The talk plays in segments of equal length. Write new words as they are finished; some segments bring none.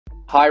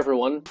Hi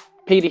everyone,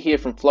 Peter here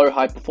from Flow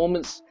High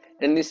Performance.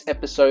 In this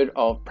episode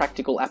of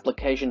Practical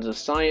Applications of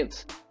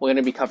Science, we're going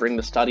to be covering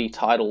the study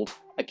titled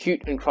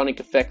Acute and Chronic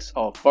Effects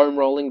of Foam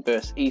Rolling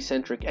versus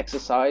Eccentric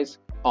Exercise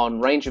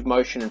on Range of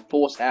Motion and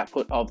Force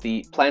Output of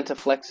the Plantar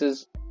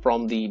Flexors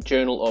from the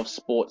Journal of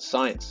Sports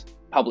Science,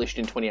 published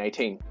in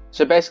 2018.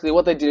 So basically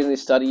what they did in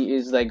this study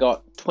is they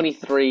got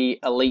 23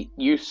 elite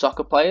youth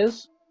soccer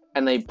players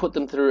and they put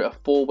them through a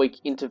 4-week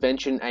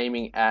intervention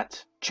aiming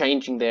at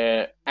changing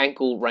their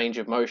ankle range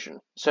of motion.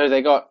 So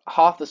they got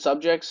half the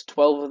subjects,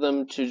 12 of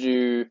them, to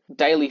do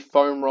daily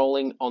foam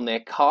rolling on their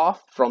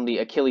calf from the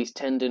Achilles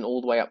tendon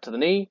all the way up to the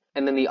knee,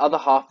 and then the other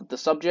half of the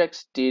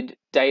subjects did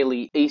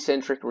daily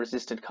eccentric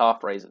resisted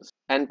calf raises.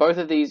 And both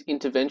of these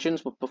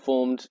interventions were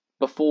performed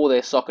before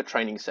their soccer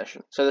training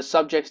session. So the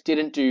subjects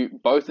didn't do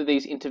both of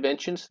these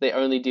interventions, they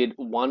only did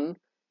one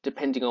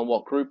depending on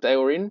what group they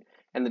were in,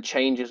 and the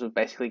changes were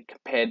basically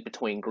compared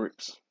between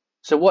groups.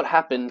 So what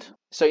happened?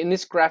 So in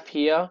this graph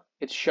here,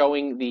 it's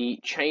showing the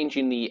change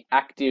in the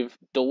active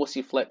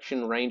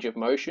dorsiflexion range of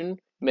motion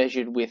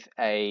measured with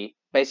a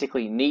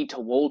basically knee to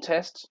wall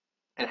test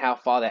and how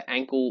far their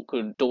ankle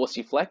could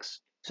dorsiflex.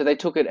 So they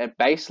took it at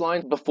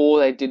baseline before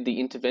they did the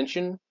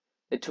intervention.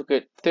 They took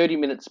it 30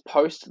 minutes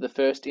post the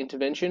first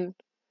intervention.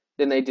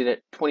 Then they did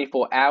it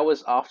 24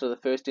 hours after the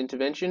first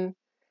intervention.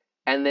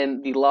 And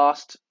then the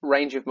last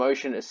range of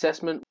motion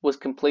assessment was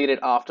completed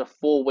after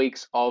 4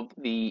 weeks of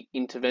the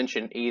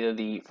intervention, either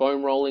the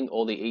foam rolling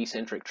or the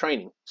eccentric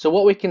training. So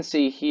what we can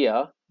see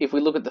here, if we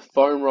look at the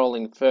foam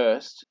rolling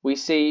first, we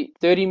see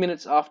 30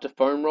 minutes after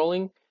foam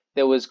rolling,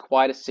 there was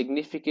quite a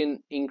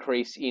significant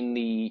increase in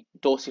the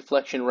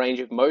dorsiflexion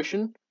range of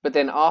motion. But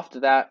then after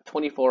that,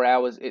 24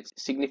 hours, it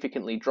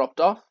significantly dropped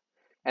off.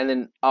 And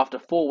then after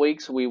 4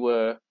 weeks, we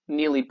were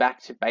nearly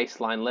back to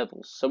baseline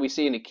levels. So we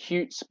see an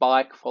acute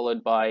spike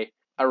followed by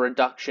a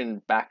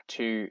reduction back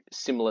to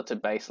similar to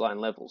baseline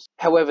levels.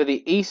 However,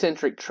 the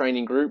eccentric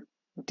training group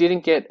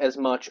didn't get as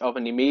much of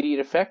an immediate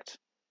effect.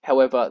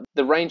 However,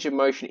 the range of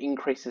motion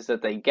increases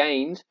that they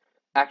gained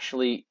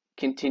actually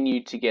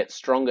continued to get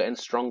stronger and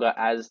stronger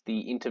as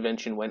the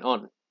intervention went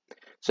on.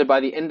 So by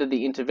the end of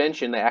the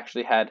intervention, they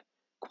actually had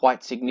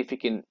quite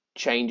significant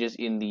changes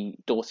in the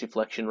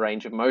dorsiflexion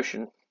range of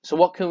motion. So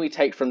what can we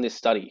take from this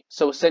study?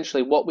 So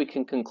essentially what we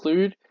can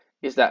conclude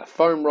is that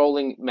foam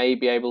rolling may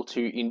be able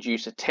to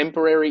induce a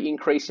temporary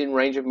increase in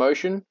range of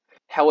motion.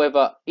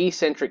 However,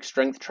 eccentric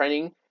strength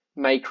training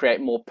may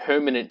create more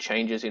permanent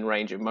changes in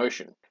range of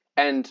motion.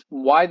 And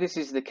why this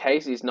is the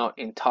case is not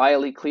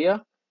entirely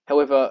clear.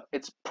 However,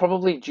 it's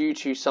probably due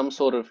to some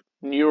sort of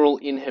neural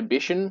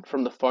inhibition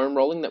from the foam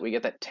rolling that we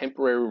get that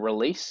temporary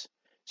release.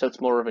 So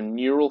it's more of a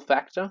neural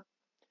factor.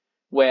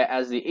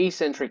 Whereas the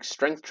eccentric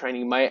strength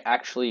training may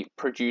actually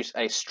produce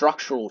a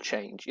structural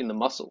change in the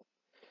muscle.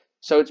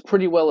 So it's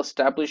pretty well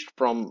established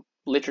from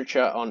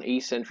literature on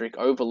eccentric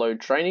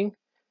overload training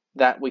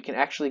that we can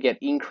actually get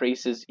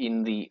increases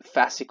in the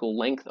fascicle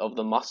length of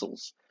the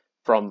muscles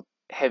from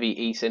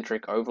heavy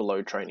eccentric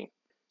overload training.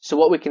 So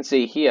what we can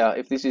see here,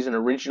 if this is an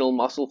original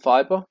muscle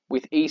fiber,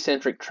 with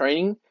eccentric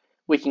training,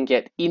 we can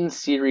get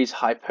in-series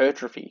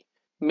hypertrophy,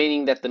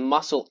 meaning that the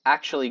muscle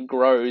actually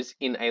grows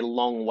in a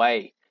long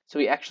way. So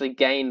we actually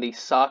gain these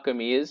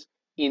sarcomeres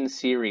in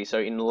series, so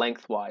in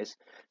lengthwise.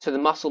 So the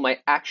muscle may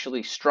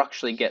actually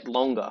structurally get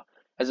longer,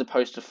 as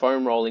opposed to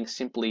foam rolling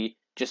simply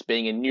just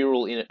being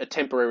a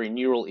temporary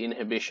neural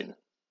inhibition.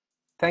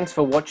 Thanks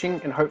for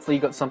watching, and hopefully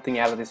you got something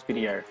out of this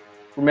video.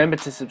 Remember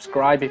to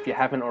subscribe if you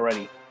haven't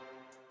already.